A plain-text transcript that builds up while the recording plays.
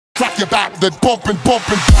crack your back, then bumping.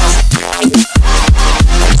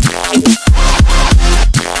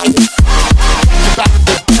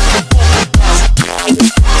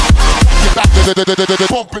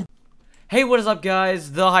 Hey, what is up,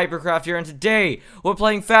 guys? The Hypercraft here, and today we're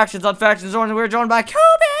playing Factions on Factions Zone, and we're joined by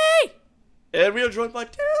Kobe! And we are joined by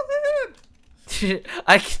Tailwind!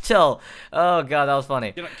 I can tell. Oh god, that was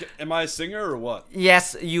funny. Am I a singer or what?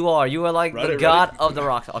 Yes, you are. You are like the god of the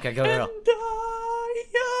rocks. Okay, go. And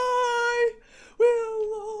I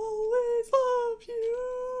will always love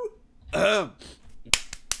you.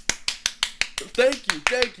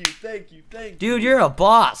 Thank you. Dude, you're a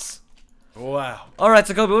boss. Wow. Alright,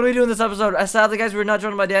 so Kobe, what are we doing this episode? Sadly, guys, we're not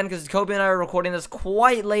joined by Dan because Kobe and I are recording this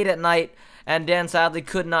quite late at night, and Dan sadly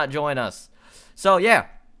could not join us. So, yeah.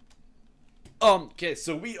 Okay,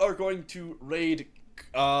 so we are going to raid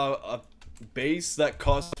a base that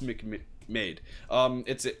Cosmic made. I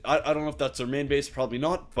don't know if that's our main base, probably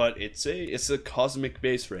not, but it's a Cosmic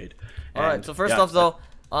base raid. Alright, so first off though,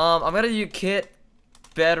 I'm gonna use kit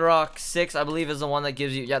Bedrock 6, I believe is the one that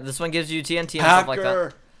gives you, this one gives you TNT and stuff like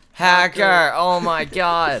that. Hacker! Oh my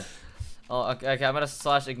god. Oh, okay, I'm gonna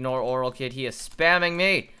 / ignore oral kid. He is spamming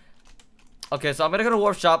me. Okay, so I'm gonna go to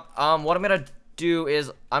Warp Shop. What I'm gonna do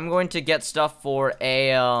is I'm going to get stuff for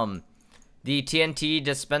a the TNT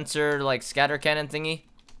dispenser, like scatter cannon thingy,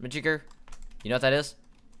 Majiker. You know what that is?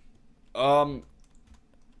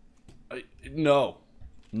 No.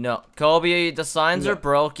 No, Kobe. The signs are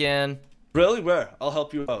broken. Really? Where? I'll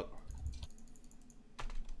help you out.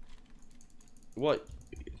 What?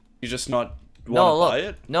 You just not want to buy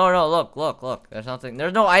it? No, look. There's nothing.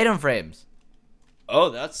 There's no item frames.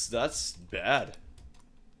 Oh, that's bad.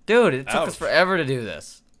 Dude, it took us forever to do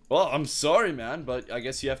this. Well, I'm sorry, man, but I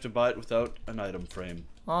guess you have to buy it without an item frame.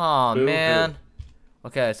 Oh man.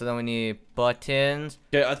 Okay, so then we need buttons.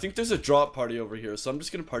 Okay, I think there's a drop party over here, so I'm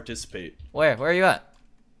just gonna participate. Where are you at?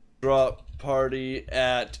 Drop party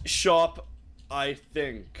at shop, I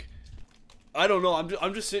think. I don't know.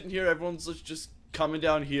 I'm just sitting here. Everyone's just coming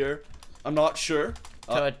down here. I'm not sure.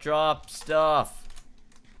 To drop stuff.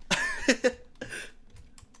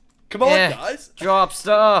 Come on, guys. Drop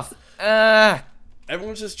stuff.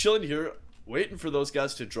 Everyone's just chilling here, waiting for those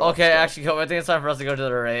guys to drop Okay, stuff. actually, I think it's time for us to go to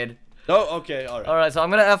the raid. Oh, okay, alright. Alright, so I'm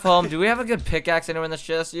gonna F home. Do we have a good pickaxe anywhere in this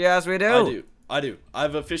chest? Yes, we do. I do. I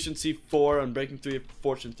have efficiency 4 and breaking 3,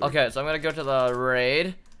 fortune 3. Okay, so I'm gonna go to the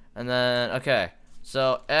raid. And then, okay.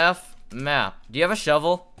 So, F map. Do you have a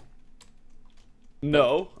shovel?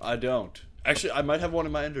 No, I don't. Actually, I might have one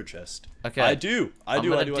in my ender chest. Okay. I do. I'm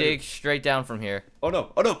gonna dig straight down from here. Oh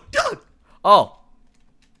no. Oh no. God! Oh.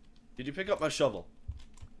 Did you pick up my shovel?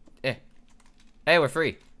 Hey, we're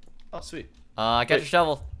free. Oh, sweet. I got your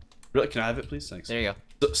shovel. Really? Can I have it, please? Thanks. There you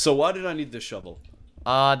go. So why did I need this shovel?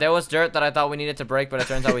 There was dirt that I thought we needed to break, but it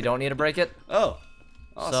turns out we don't need to break it. Oh.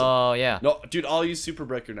 Awesome. So, yeah. No, dude, I'll use Super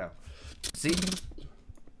Breaker now. See?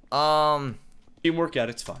 Teamwork at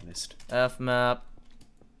its finest. F map.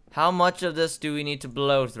 How much of this do we need to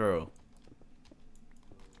blow through?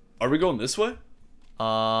 Are we going this way?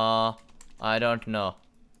 I don't know.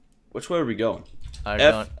 Which way are we going?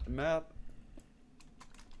 F map.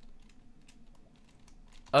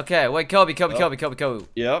 Okay, wait, Kobe.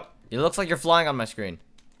 Yep. It looks like you're flying on my screen.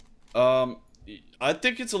 I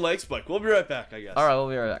think it's a leg spike. We'll be right back, I guess. Alright, we'll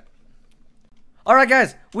be right back. Alright,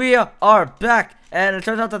 guys, we are back. And it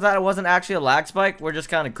turns out that it wasn't actually a lag spike. We're just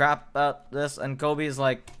kind of crap about this, and Kobe's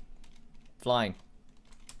like flying.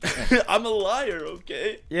 I'm a liar,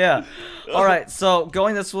 okay? Yeah. Alright, so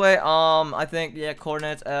going this way, I think, yeah,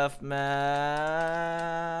 coordinates F map.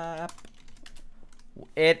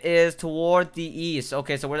 It is toward the east.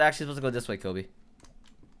 Okay, so we're actually supposed to go this way, Kobe.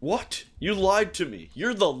 What? You lied to me.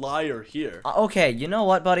 You're the liar here. Okay, you know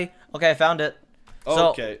what, buddy? Okay, I found it. Oh,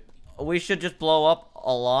 okay. So, we should just blow up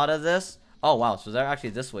a lot of this. Oh, wow, so they're actually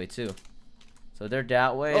this way, too. So they're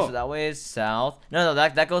that way, so that way is south. No,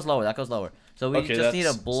 that goes lower, So we just need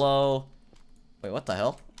to blow... Wait, what the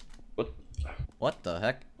hell? What the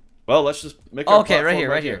heck? Well, let's just make our okay, right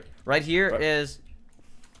here. Right here is...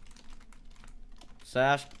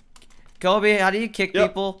 Slash... Kobe, how do you kick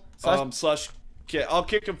people? Slash... Okay, I'll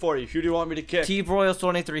kick him for you. Who do you want me to kick?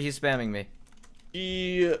 T-Broils23, he's spamming me.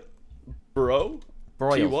 Bro?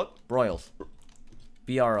 Broils. T what? Broils.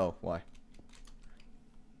 B-R-O-Y.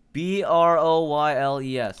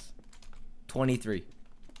 B-R-O-Y-L-E-S. 23.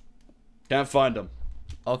 Can't find him.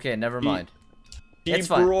 Okay, never mind. It's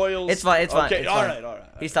fine. It's fine. Okay, alright.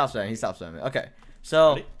 He stopped spamming. Okay.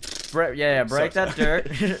 So, break that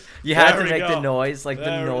dirt. You had to make the noise. Like,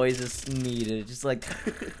 the noise is needed. Just like...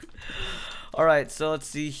 Alright, so let's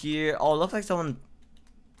see here. Oh, it looks like someone...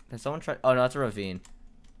 Did someone try... Oh, no, that's a ravine.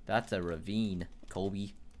 That's a ravine, Kobe.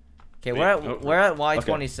 Okay, Wait, we're at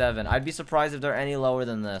Y27. Okay. I'd be surprised if they're any lower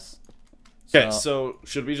than this. Okay, so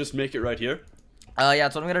should we just make it right here? Yeah,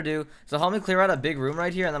 that's what I'm gonna do. So help me clear out a big room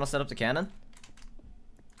right here, and then I'll set up the cannon.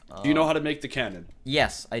 Do you know how to make the cannon?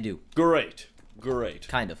 Yes, I do. Great. Great.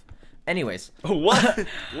 Kind of. Anyways. What?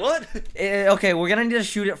 What? Okay, we're gonna need to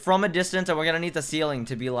shoot it from a distance, and we're gonna need the ceiling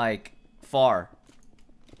to be, like, far.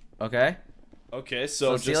 Okay? Okay,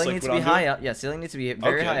 so just ceiling like needs to be high up. Yeah, ceiling needs to be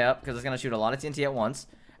very high up, because it's gonna shoot a lot of TNT at once,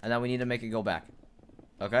 and then we need to make it go back.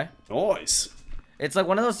 Okay? Nice. It's like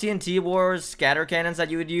one of those TNT Wars scatter cannons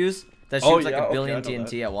that you would use that shoots like a billion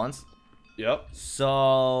TNT at once. Yep.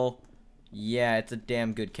 So, yeah, it's a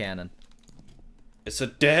damn good cannon. It's a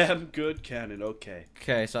damn good cannon, okay.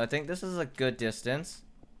 Okay, so I think this is a good distance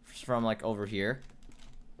from, like, over here.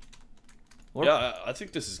 Yeah, I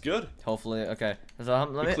think this is good. Hopefully, okay. So,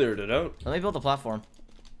 let me cleared it out. Let me build a platform.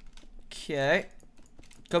 Okay.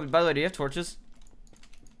 Kobe, by the way, do you have torches?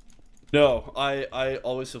 No, I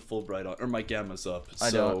always have full bright on, or my gamma's up.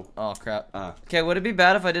 I don't. Oh, crap. Ah. Okay, would it be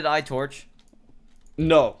bad if I did eye torch?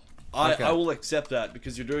 No. I will accept that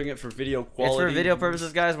because you're doing it for video quality. It's for video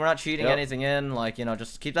purposes, guys. We're not cheating anything in. Like, you know,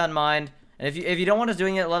 just keep that in mind. And if you don't want us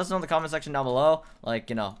doing it, let us know in the comment section down below. Like,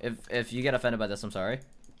 you know, if you get offended by this, I'm sorry.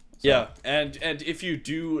 So. Yeah, and if you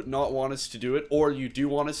do not want us to do it, or you do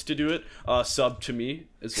want us to do it, sub to me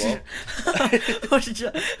as well.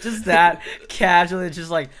 just that casually,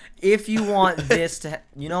 just like, if you want this to,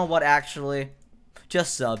 you know what? Actually,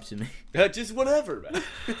 just sub to me. Just whatever, man.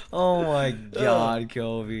 Oh my God,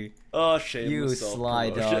 Kobe. Oh, shameless. You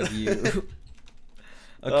sly dog, you.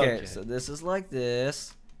 Okay, so this is like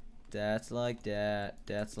this. That's like that.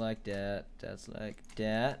 That's like that. That's like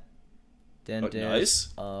that. Then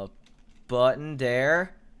there's a button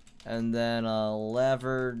there, and then a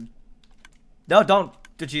lever. No, don't.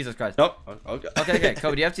 Jesus Christ. Nope. Okay. Okay.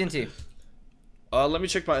 Kobe, do you have TNT? Let me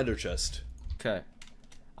check my ender chest. Okay.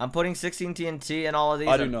 I'm putting 16 TNT in all of these.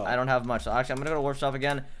 I do not. I don't have much. So actually, I'm gonna go to warp shop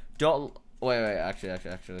again. Don't. Wait. Actually.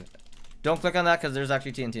 Don't click on that because there's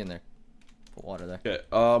actually TNT in there. Put water there.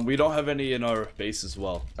 Okay. We don't have any in our base as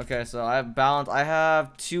well. Okay, so I have balance. I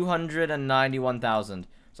have 291,000.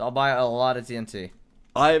 So I'll buy a lot of TNT.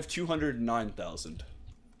 I have 209,000.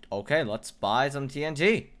 Okay, let's buy some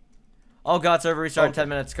TNT. Oh God, server restart in 10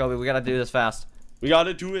 minutes, Kobe. We gotta do this fast. We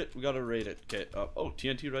gotta do it. We gotta raid it. Okay. Oh,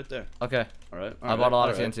 TNT right there. Okay. All right. I bought a lot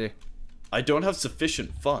of TNT. I don't have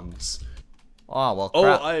sufficient funds. Oh well.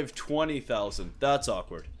 Crap. Oh, I have 20,000. That's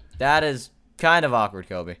awkward. That is kind of awkward,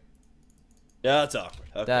 Kobe. Yeah, that's awkward.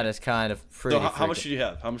 Okay. That is kind of pretty. So how much do you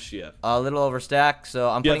have? How much do you have? A little over stack. So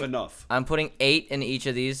I'm You putting have enough. I'm putting 8 in each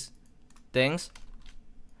of these things.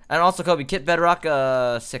 And also, Kobe, kit bedrock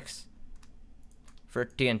 6 for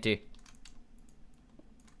TNT.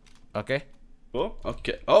 Okay. Oh,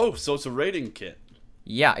 okay. Oh, so it's a raiding kit.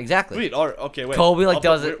 Yeah, exactly. Sweet. All right. Okay, wait. Kobe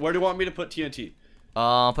does it. Where do you want me to put TNT?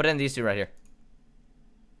 Put it in these two right here.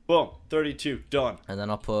 Boom. 32. Done. And then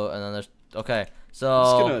I'll put. And then there's. Okay. So. I'm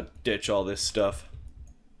just gonna ditch all this stuff.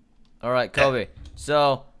 All right, Kobe.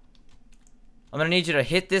 So. I'm gonna need you to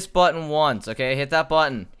hit this button once. Okay, hit that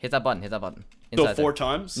button. Hit that button. Hit that button. So 4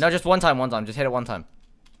 times? No, just one time. One time. Just hit it one time.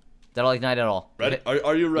 That'll ignite it all. Ready?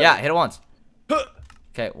 Are you ready? Yeah, hit it once.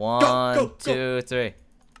 Okay, 1, 2, 3.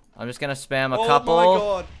 I'm just gonna spam a couple. Oh my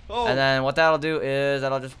God. Oh. And then what that'll do is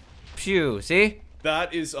that'll just pew. See?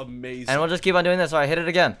 That is amazing. And we'll just keep on doing this. All right, hit it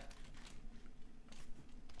again.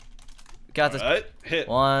 Got this. All right, hit.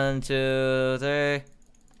 1, 2, 3.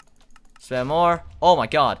 Spam more. Oh my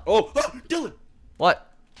God. Oh, Dylan.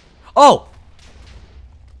 What? Oh.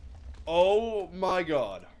 Oh my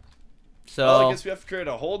God. So. Well, I guess we have to create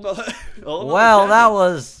a whole nother. Well, that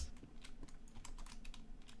was.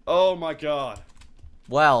 Oh my God.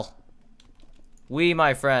 Well, we,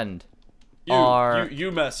 my friend, are.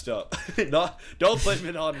 You messed up. Don't blame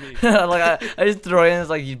it on me. Like I just throw it in. It's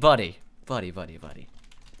like, buddy.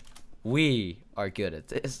 We are good at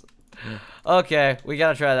this. Okay, we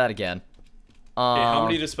gotta try that again. Hey, how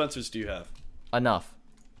many dispensers do you have? Enough.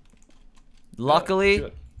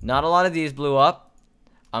 Luckily, not a lot of these blew up.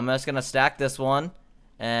 I'm just gonna stack this one,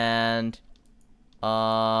 and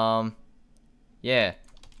yeah.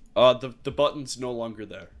 The button's no longer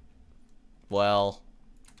there. Well,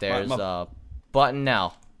 there's a button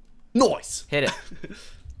now. Nice. Hit it.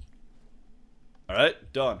 All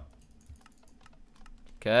right, done.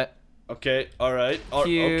 Okay. Okay. All right.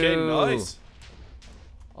 Okay. Nice.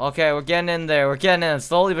 Okay, we're getting in there. We're getting in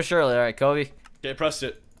slowly but surely. All right, Kobe. Okay, pressed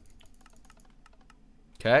it.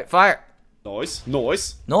 Okay, fire. Nice.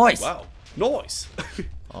 Wow. Nice.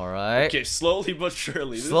 All right. Okay, slowly but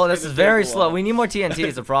surely. This is very slow. We need more TNT.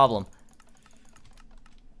 It's a problem.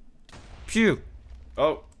 Phew.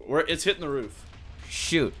 Oh, it's hitting the roof.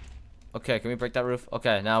 Shoot. Okay, can we break that roof?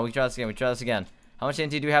 Okay, now we try this again. We try this again. How much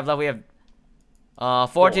TNT do we have left? We have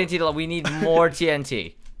 4 TNT left. We need more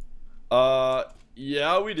TNT.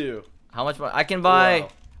 Yeah, we do. How much more? I can buy. Wow.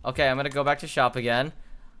 Okay, I'm gonna go back to shop again.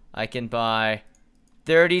 I can buy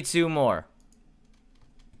 32 more.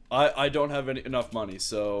 I don't have enough money,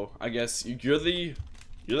 so I guess you're the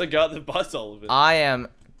guy that buys all of it. I am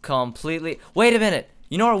completely. Wait a minute.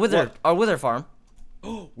 You know our wither farm.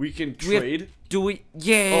 Oh, we can trade. Do we?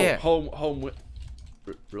 Yeah. Oh, home.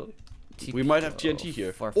 Really? We might have TNT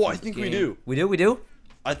here. Oh, I think we do. We do. We do.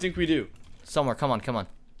 I think we do. Somewhere. Come on. Come on.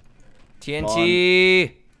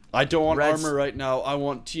 TNT. I don't want armor right now. I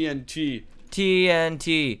want TNT.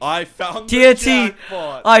 TNT. I found the TNT.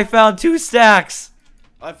 jackpot. I found 2 stacks.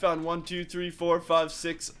 I found 1, 2, 3, 4, 5,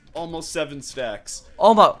 6, almost 7 stacks.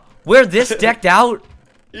 Oh my! We're this decked out.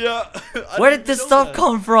 Yeah. Where did this stuff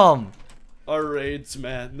come from? Our raids,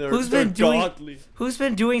 man. They're godly. Who's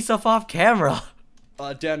been doing stuff off camera?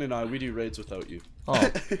 Dan and I, we do raids without you.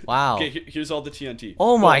 Oh, wow. Okay, here's all the TNT.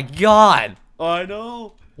 Oh my god. I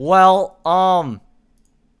know. Well,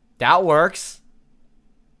 that works.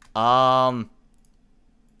 I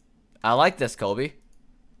like this, Kobe.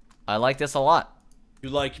 I like this a lot. You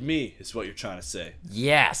like me, is what you're trying to say.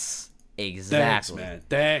 Yes, exactly.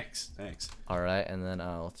 Thanks, man. Thanks. All right, and then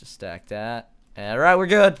I'll just stack that. All right, we're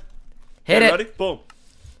good. Hit it. Ready? Boom.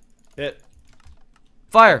 Hit.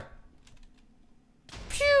 Fire.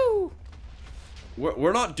 Pew.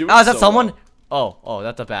 We're not doing. Oh, is that so someone? well. Oh,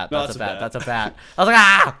 that's a bat. No, That's a bat. That's a bat. I was like,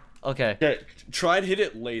 ah. Okay. Okay, try and hit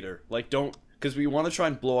it later. Like, don't, because we want to try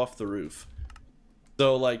and blow off the roof.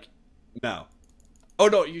 So, like, now. Oh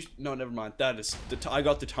no, no, never mind. That is I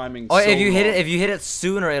got the timing. Oh, so if you hit wrong. it, if you hit it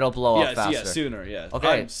sooner, it'll blow up faster. Yeah, sooner. Yeah.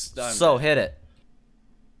 Okay. So hit it.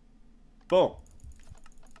 Boom.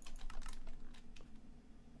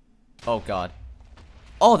 Oh god.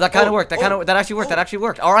 Oh, that kind of worked. That actually worked. That actually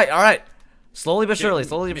worked. All right. Slowly but surely.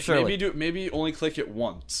 Slowly but surely. Maybe only click it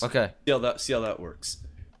once. Okay. See how that works.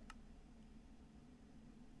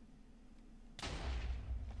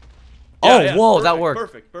 Oh, yeah, whoa, perfect, that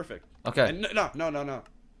worked. Perfect. Okay. And no.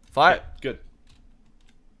 Fire. Okay, good.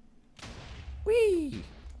 Whee.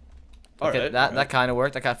 All okay, right, that kind of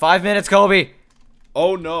worked. 5 minutes, Kobe.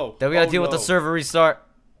 Oh no. Then we gotta deal with the server restart.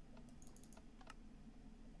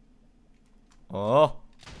 Oh.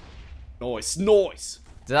 Nice. Is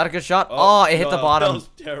that a good shot? Oh, it hit the bottom. That was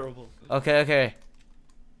terrible. Okay.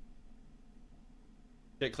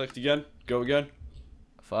 Okay, clicked again. Go again.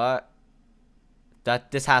 Fire.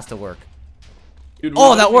 This has to work. Dude,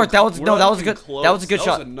 oh, that worked. That was good. That was a good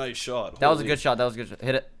shot. That was a nice shot. That was a good shot.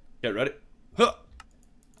 Hit it. Get ready. Huh.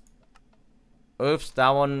 Oops, that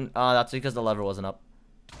one. That's because the lever wasn't up.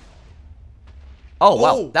 Oh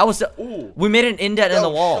wow, that was. We made an indent in the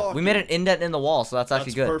wall. Shocking. We made an indent in the wall, so that's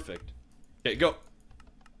actually good. Perfect. Okay, go.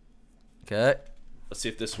 Okay. Let's see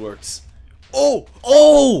if this works. Oh,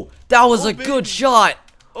 that was a good shot.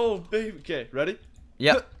 Oh baby. Okay, ready?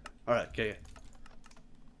 Yep. All right. Okay.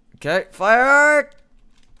 Okay, fire!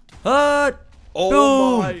 Oh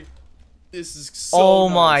boom. my! This is so Oh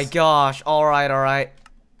nice. my gosh! All right.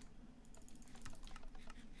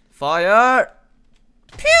 Fire!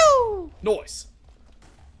 Pew! Nice.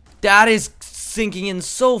 That is sinking in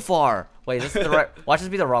so far. Wait, this is the right. Watch this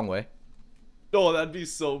be the wrong way. No, that'd be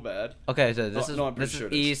so bad. Okay, so this I'm pretty is sure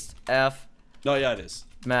it is. east F. No, yeah, it is.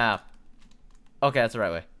 Map. Okay, that's the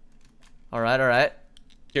right way. All right.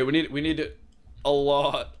 Okay, we need a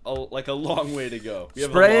long way to go. We have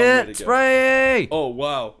a long Spray way it! to go. Spray! Oh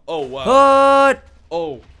wow! Hut!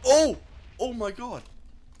 Oh my god!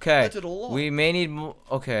 Okay. That did a lot. We may need more.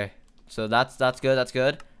 Okay, so that's good. That's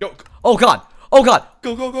good. Go! Oh god!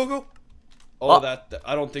 Go! Oh,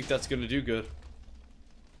 I don't think that's gonna do good.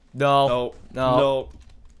 No.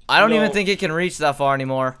 I don't even think it can reach that far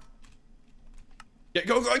anymore. Yeah,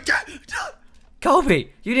 go! Kobe,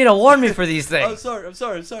 you need to warn me for these things. I'm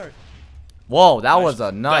sorry. Whoa, that was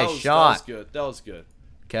a nice shot. That was good.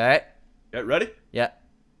 Okay. Yeah, ready? Yeah.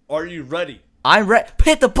 Are you ready? I'm ready.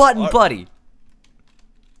 Hit the button, buddy.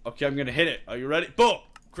 Okay, I'm gonna hit it. Are you ready? Boom!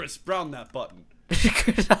 Chris Brown that button.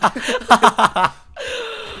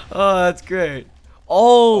 Oh, that's great.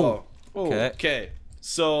 Oh. Okay.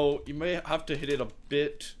 So you may have to hit it a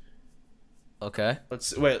bit. Okay.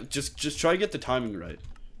 Let's wait. Just try to get the timing right.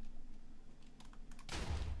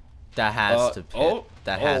 That has to hit.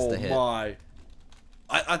 That has to hit. Oh my!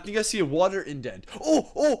 I think I see a water indent.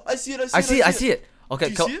 Oh! I see it. I see it. Okay.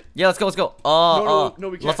 Do you see it? Yeah, let's go. No,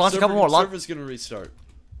 we can't. Let's launch a couple more. Server's gonna restart.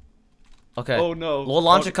 Okay. Oh no. We'll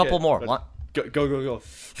launch a couple more. Go.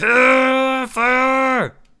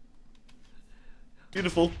 Fire!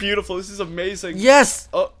 Beautiful, beautiful. This is amazing. Yes.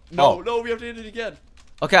 Oh no, no, we have to hit it again.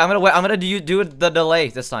 Okay, I'm gonna wait. I'm gonna do the delay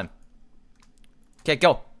this time. Okay,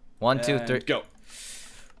 go. 1, 2, 3. Go.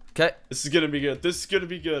 Okay. This is gonna be good. This is gonna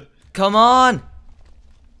be good. Come on.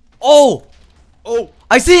 Oh. Oh.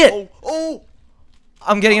 I see it. Oh. Oh.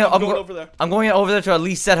 I'm getting it. I'm going over there. I'm going over there to at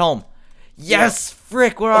least set home. Yes, yeah.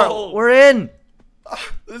 frick. We're in.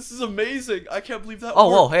 This is amazing. I can't believe that. Oh,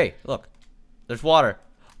 whoa, hey, look. There's water.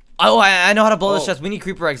 Oh, I know how to blow this chest. We need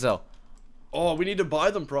creeper eggs though. Oh, we need to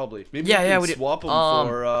buy them probably. Maybe we can swap them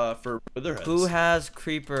for witherheads. Who has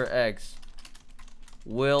creeper eggs?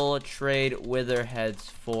 We'll trade witherheads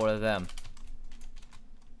for them.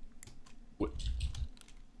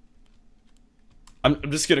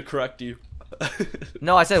 I'm just gonna correct you.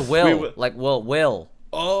 No, I said will. Like will.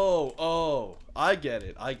 Oh, I get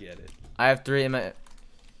it. I get it. I have 3 in my.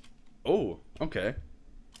 Oh, okay.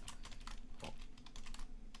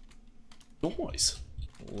 Noise.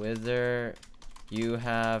 Wither, you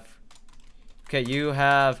have. Okay, you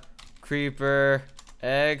have creeper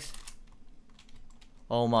eggs.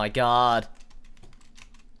 Oh my god.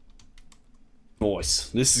 Noise.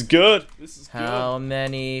 This is good. This is good. How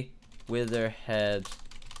many wither heads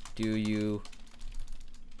do you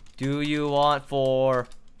want for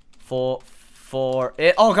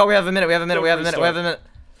it? Oh god, we have a minute. We have a minute.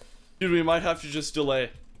 Dude, we might have to just delay.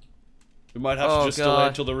 We might have to just delay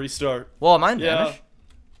until the restart. Well, mine vanished.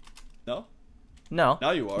 No? No. Now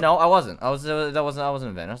you are. No, I wasn't. I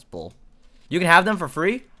wasn't vanished. That's bull. You can have them for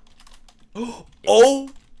free? Oh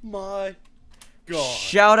my god.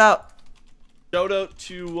 Shout out. Shout out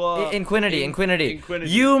to Inquinity.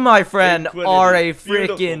 You, my friend, are a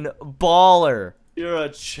freaking baller. You're a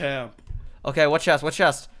champ. Okay, what chest?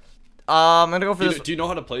 I'm gonna go for this. Do you know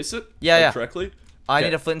how to place it? Yeah. Correctly? I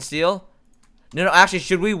need a flint and steel. No, actually,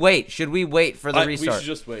 should we wait? Should we wait for the restart?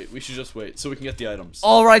 We should just wait so we can get the items.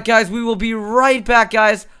 Alright, guys, we will be right back,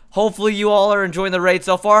 guys. Hopefully you all are enjoying the raid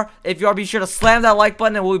so far. If you are, be sure to slam that like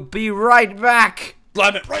button and we'll be right back.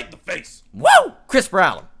 Slam it right in the face. Woo! Chris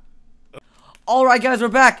Brown. Alright, guys, we're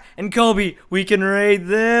back. And Kobe, we can raid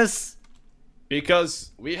this.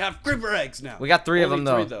 Because we have creeper eggs now. We got 3 of them,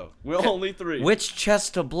 though. We're only 3. Which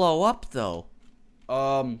chest to blow up, though?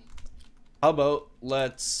 How about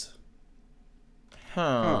let's...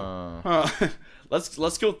 Let's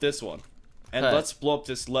go with this one. And let's blow up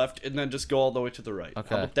this left and then just go all the way to the right.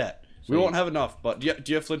 Okay. How about that? So we won't have enough, but do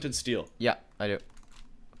you have flint and steel? Yeah, I do.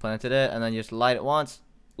 Planted it, and then you just light it once.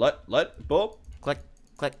 Boom. Click.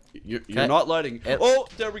 You're not lighting. Oh,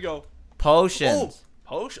 there we go. Potions.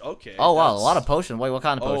 Potion. Okay. Oh wow, a lot of potions. Wait, what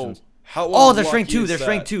kind of potions? They're strength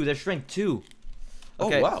 2. They're strength 2.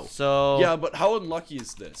 Okay, oh wow. So yeah, but how unlucky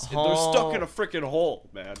is this? They're stuck in a freaking hole,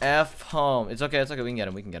 man. F home. It's okay. We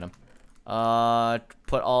can get them.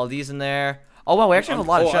 Put all these in there. Oh wow, we actually have a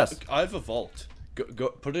lot of chests. I have a vault. Go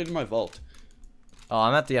put it in my vault. Oh,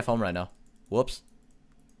 I'm at the F home right now. Whoops.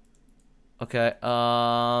 Okay.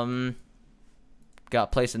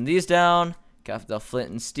 Got placing these down. Got the flint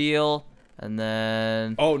and steel, and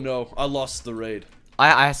then. Oh no, I lost the raid.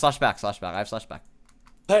 I slash back. I have slash back.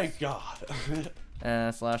 Thank God.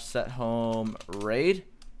 And slash set home raid.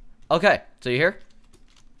 Okay, so you here?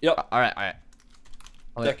 Yep. All right.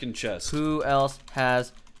 Second chest. Who else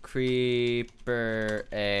has creeper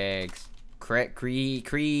eggs?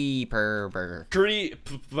 Creeper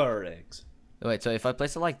eggs. Wait, so if I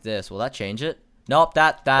place it like this, will that change it? Nope.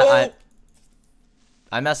 I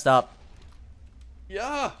messed up.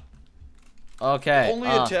 Yeah. Okay. Only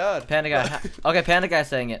a tad. Panda guy. Okay, Panda guy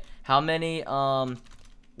saying it. How many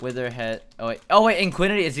witherhead? Oh wait,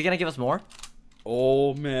 Inquinity. Is he gonna give us more?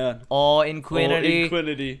 Oh man. Oh, Inquinity.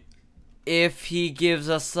 Inquinity. If he gives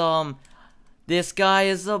us some, this guy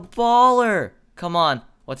is a baller. Come on.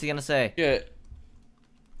 What's he gonna say? Yeah.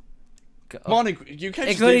 Come on, you can't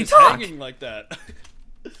just leave us hanging like that.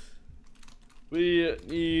 We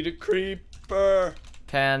need a creeper.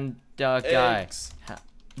 Panda guy.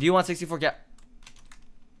 Do you want 64 gap?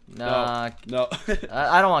 Nah. No.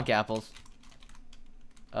 I don't want gapples.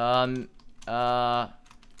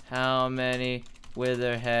 How many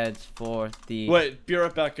witherheads for the... Wait, be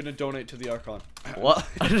right back. Gonna donate to the Archon. What?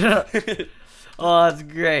 Oh, that's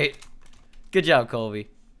great. Good job, Colby.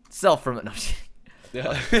 Self-promote. No,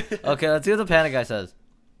 yeah. Okay, let's see what the Panda guy says.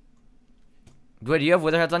 Wait, do you have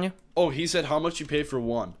witherheads on you? Oh, he said how much you pay for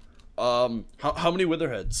one. How many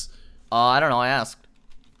witherheads? I don't know. I asked.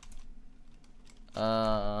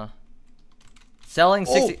 Selling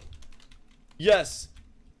 60. Yes.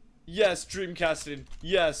 Yes, Dreamcasting.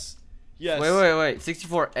 Yes. Yes. Wait.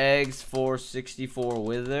 64 eggs for 64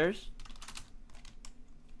 withers.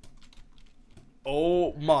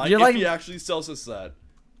 Oh my! You're if like he actually sells us that.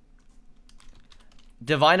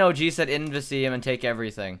 Divine OG said invisee him and take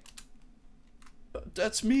everything.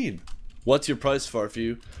 That's mean. What's your price for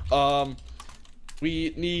you?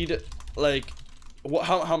 We need like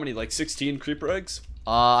how many? Like 16 creeper eggs?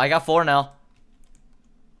 I got 4 now.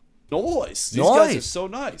 Nice. These guys are so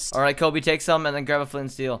nice. All right, Kobe, take some and then grab a flint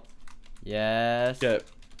and steel. Yes. Okay.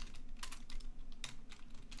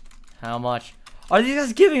 How much? Are these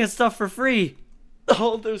guys giving us stuff for free?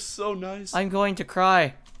 Oh, they're so nice. I'm going to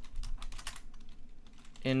cry.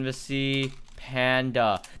 Invisee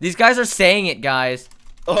Panda. These guys are saying it, guys.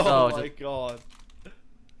 Oh my god.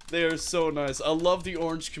 They are so nice. I love the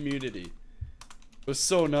orange community. It was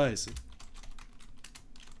so nice.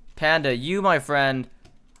 Panda, you, my friend.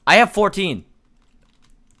 I have 14.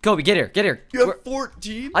 Kobe, get here, get here. You have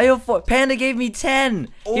 14? I have 4. Panda gave me 10.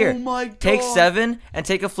 Oh Here, my god. take 7 and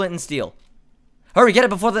take a flint and steel. Hurry, get it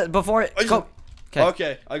before it. Go.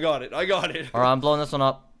 Okay, I got it. I got it. Alright, I'm blowing this one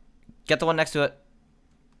up. Get the one next to it.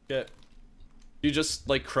 Okay. You just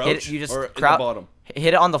like crouch You just or crouch. in the bottom.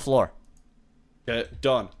 Hit it on the floor. Okay,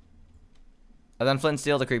 done. And then flint and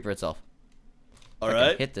steel the creeper itself.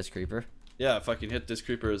 Alright. Hit this creeper. Yeah, if I can hit this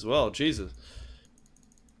creeper as well. Jesus.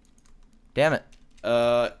 Damn it.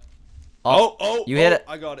 Oh, you hit it.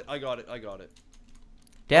 I got it. I got it. I got it.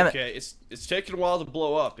 Damn it. Okay, it's taking a while to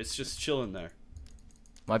blow up. It's just chilling there.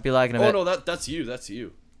 Might be lagging a Oh bit. no, that's you. That's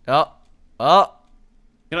you. Oh.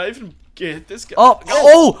 Can I even get this guy?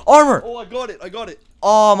 Oh, armor. Oh, I got it. I got it.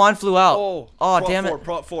 Oh, mine flew out. Oh, damn it.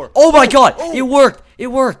 Prop 4. Oh my god, Oh. it worked. It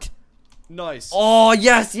worked. Nice. Oh,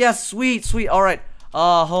 yes, sweet. All right.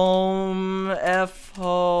 Home.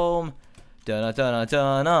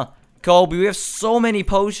 Dun-dun-dun-dun-dun. Kobe, we have so many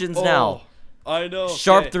potions now. I know.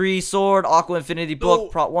 Sharp okay. 3 sword, Aqua Infinity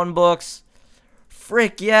book, Prot 1 books.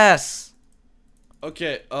 Frick, yes.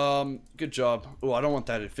 Okay, good job. Oh, I don't want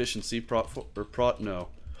that efficiency. Prot, no.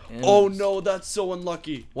 Oh no, that's so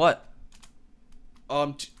unlucky. What?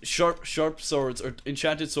 Sharp swords or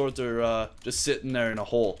enchanted swords are just sitting there in a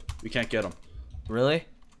hole. We can't get them. Really?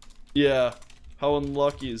 Yeah. How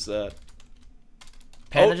unlucky is that?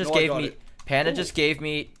 Panda just gave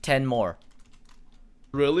me 10 more.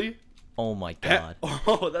 Really? Oh my god.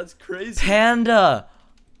 Oh, that's crazy. Panda,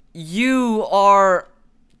 you are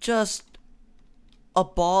just a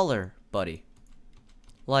baller, buddy.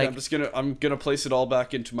 Like, yeah, I'm gonna place it all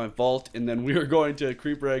back into my vault, and then we are going to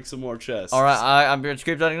creeper egg some more chests. all right, I'm gonna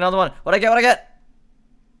creep down another one. What I get?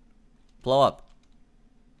 Blow up.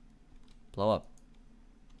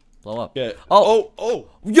 Yeah. Oh.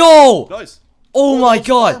 Yo! Nice. Oh my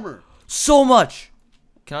god. Armor. So much.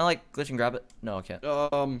 Can I like glitch and grab it? No, I can't.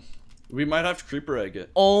 We might have to creeper egg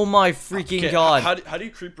it. Oh my freaking god. How do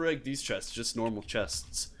you creeper egg these chests? Just normal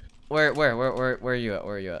chests. Where are you at?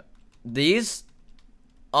 Where are you at? These?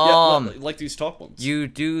 Yeah, like these top ones. You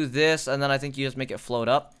do this, and then I think you just make it float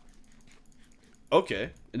up.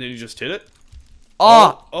 Okay, and then you just hit it.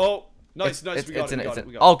 Oh, nice. We got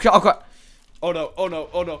it. Okay. Oh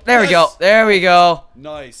no. There we go. There we go.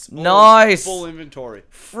 Nice. Nice. Full inventory.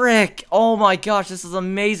 Frick. Oh my gosh, this is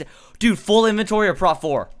amazing. Dude, full inventory or Prot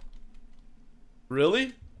 4?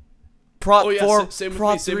 Really? Prot 4, same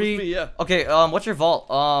Prot with 3. me, yeah. Okay, what's your vault?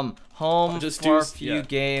 Home just for do, few yeah.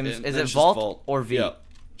 games. And is then it just vault or V? Yeah,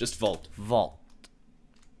 just vault. Vault.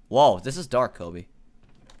 Whoa, this is dark, Kobe.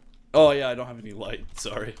 Oh yeah, I don't have any light.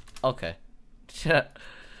 Sorry. Okay.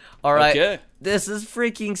 Alright. Okay. This is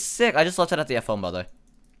freaking sick. I just left it at the phone, by the way.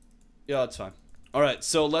 Yeah, that's fine. Alright,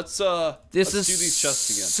 so let's do these chests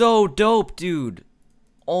again. So dope, dude.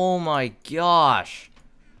 Oh my gosh.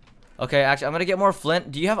 Okay, actually, I'm gonna get more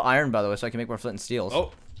flint. Do you have iron, by the way, so I can make more flint and steels?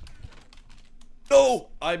 Oh. No!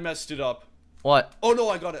 I messed it up. What? Oh no,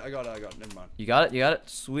 I got it. Never mind. You got it?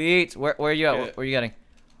 Sweet. Where are you at? Yeah. Where are you getting?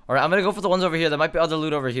 Alright, I'm gonna go for the ones over here. There might be other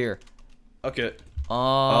loot over here. Okay.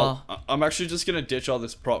 I'm actually just gonna ditch all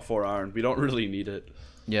this Prot 4 iron. We don't really need it.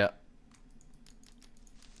 Yeah.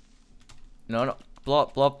 No. Blow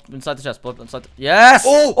up inside the chest. Blow up inside the... Yes!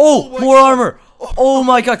 Oh, more armor! Oh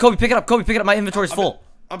my god, Kobe, pick it up. My inventory's full.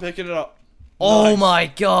 I'm picking it up. Oh Nice. my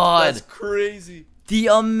god. That's crazy. The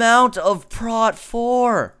amount of Prot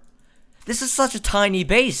 4. This is such a tiny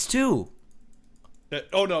base, too.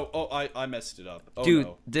 Oh no. Oh, I messed it up. Oh, Dude,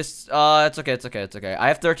 no. this, it's okay. I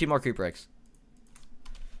have 13 more creep breaks.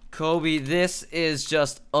 Kobe, this is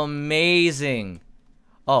just amazing.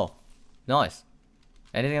 Oh, nice.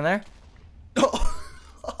 Anything in there?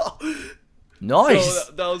 Nice.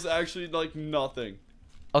 No, that was actually like nothing.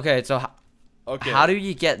 Okay, so Okay. how do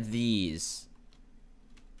you get these?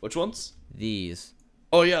 Which ones? These.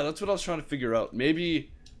 Oh yeah, that's what I was trying to figure out.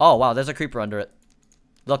 Maybe. Oh wow, there's a creeper under it.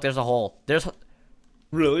 Look, there's a hole.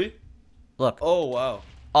 Really? Look. Oh wow.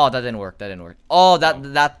 Oh, that didn't work. That didn't work. Oh,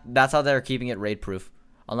 that's how they're keeping it raid proof.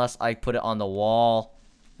 Unless I put it on the wall.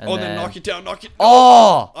 And then knock it down. Knock it.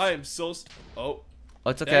 Oh! I am so. Oh,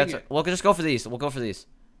 it's okay. We'll just go for these. We'll go for these.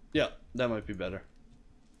 yeah, that might be better.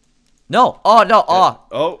 No. Oh no. Oh.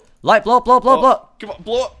 Oh. Light. Blow up. Blow up. Blow up. Blow up. Come on,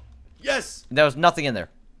 blow up. Yes. There was nothing in there.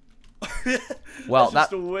 Well,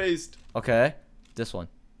 that's just a waste. Okay. This one.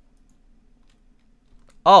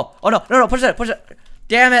 Oh. Oh no. No. No. Push it. Push it.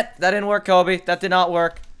 Damn it. That didn't work, Kobe. That did not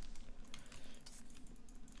work.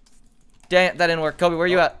 Dang it. That didn't work. Kobe, where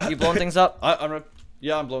you at? You blowing things up?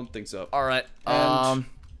 Yeah, I'm blowing things up. All right. And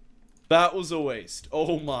that was a waste.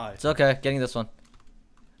 Oh my. It's okay. Getting this one.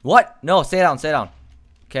 What? No. Stay down. Stay down.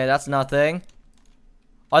 Okay. That's nothing.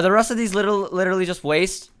 Are the rest of these literally just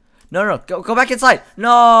waste? No, no, no. Go back inside.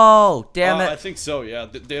 No. Damn it. I think so. Yeah.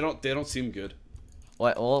 They don't seem good.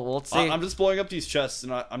 What? We'll see. I'm just blowing up these chests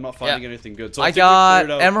and I'm not finding anything good. So I got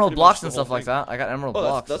emerald blocks and stuff like that. I got emerald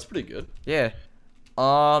blocks. That's pretty good. Yeah.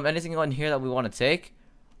 Anything in here that we want to take?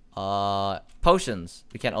 Potions.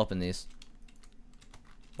 We can't open these.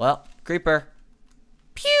 Well, creeper.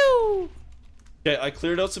 Pew. Okay, I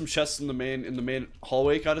cleared out some chests in the main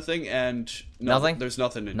hallway kind of thing, and nothing. There's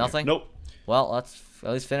nothing in nothing. Here. Nope. Well, let's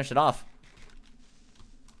at least finish it off.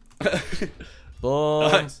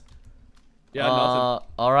 Boom. Nice. Yeah, nothing.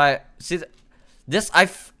 All right. See, I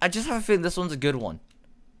just have a feeling this one's a good one.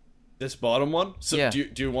 This bottom one. So yeah. Do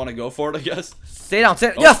you want to go for it? I guess. Stay down.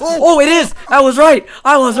 Stay. Yes. Oh, it is. I was right.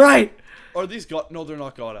 I was right. Are these god? No, they're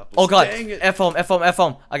not god apples. Oh god. Dang it. F home. F home. F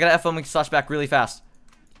home. I gotta F home and slash back really fast.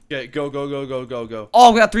 Okay, go.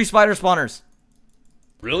 Oh, we got 3 spider spawners.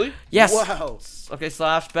 Really? Yes. Wow. Okay,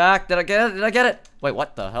 slash back. Did I get it? Did I get it? Wait,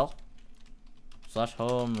 what the hell? Slash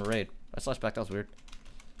home raid. I slash back. That was weird.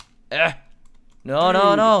 No,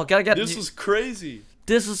 Dude, no. Gotta get. This was crazy.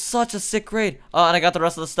 This was such a sick raid. Oh, and I got the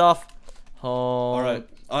rest of the stuff. Home. All right.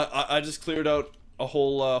 I just cleared out a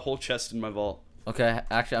whole chest in my vault. Okay,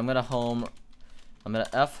 actually, I'm gonna home. I'm gonna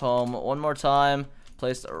F home one more time.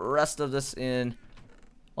 Place the rest of this in.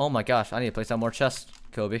 Oh my gosh, I need to place down more chests,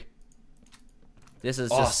 Kobe. This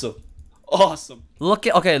is awesome. Awesome. Look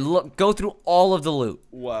at look. Go through all of the loot.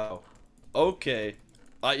 Wow. Okay.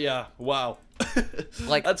 Yeah. Wow.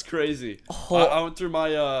 Like that's crazy. I went through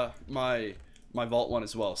my my vault one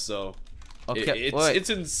as well. So. Okay. It's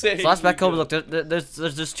insane. Flashback, Kobe. Look,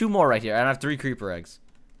 there's 2 more right here, and I have 3 creeper eggs.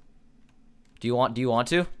 Do you want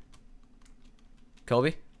to?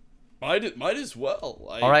 Kobe? Might as well.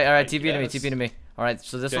 All right. TP to me. All right.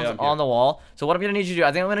 So this one's on the wall. So what I'm gonna need you to do?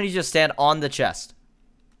 I think I'm gonna need you to stand on the chest.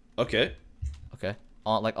 Okay. Okay.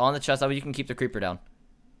 On the chest. That way you can keep the creeper down.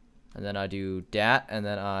 And then I do that, and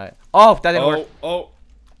then I. Oh, that didn't work. Oh.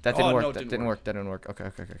 That didn't work. No, That didn't work. That didn't work. Okay.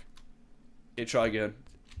 Okay, try again.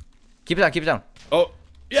 Keep it down. Oh,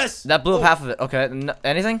 yes. That blew up half of it. Okay.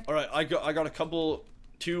 Anything? All right. I got a couple.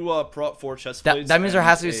 2 prop 4 chest plates. That means there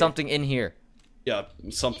has to be something in here. Yeah,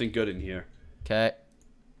 something good in here. Okay.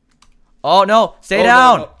 Oh no! Stay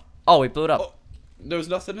down. No. Oh, we blew it up. Oh, there was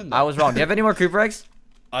nothing in there. I was wrong. Do you have any more creeper eggs?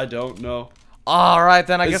 I don't know. All right,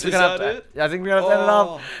 then I guess we're gonna have to. I think we're gonna have to end it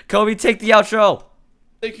off. Kobe, take the outro.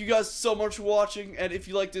 Thank you guys so much for watching, and if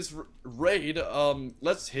you like this raid,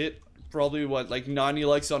 let's hit probably like 90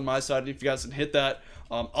 likes on my side. If you guys can hit that,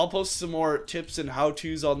 I'll post some more tips and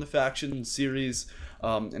how-tos on the faction series.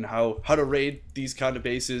 And how to raid these kind of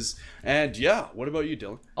bases. And yeah, what about you,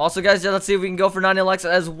 Dylan? Also, guys, let's see if we can go for 90 likes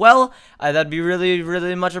as well. That'd be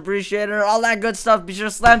really much appreciated. All that good stuff. Be sure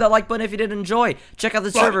to slam that like button if you did enjoy. Check out the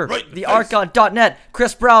server, thearchon.net.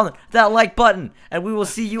 Chris Brown, that like button. And we will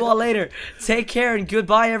see you all later. Take care and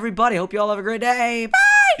goodbye, everybody. Hope you all have a great day. Bye.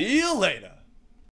 See you later.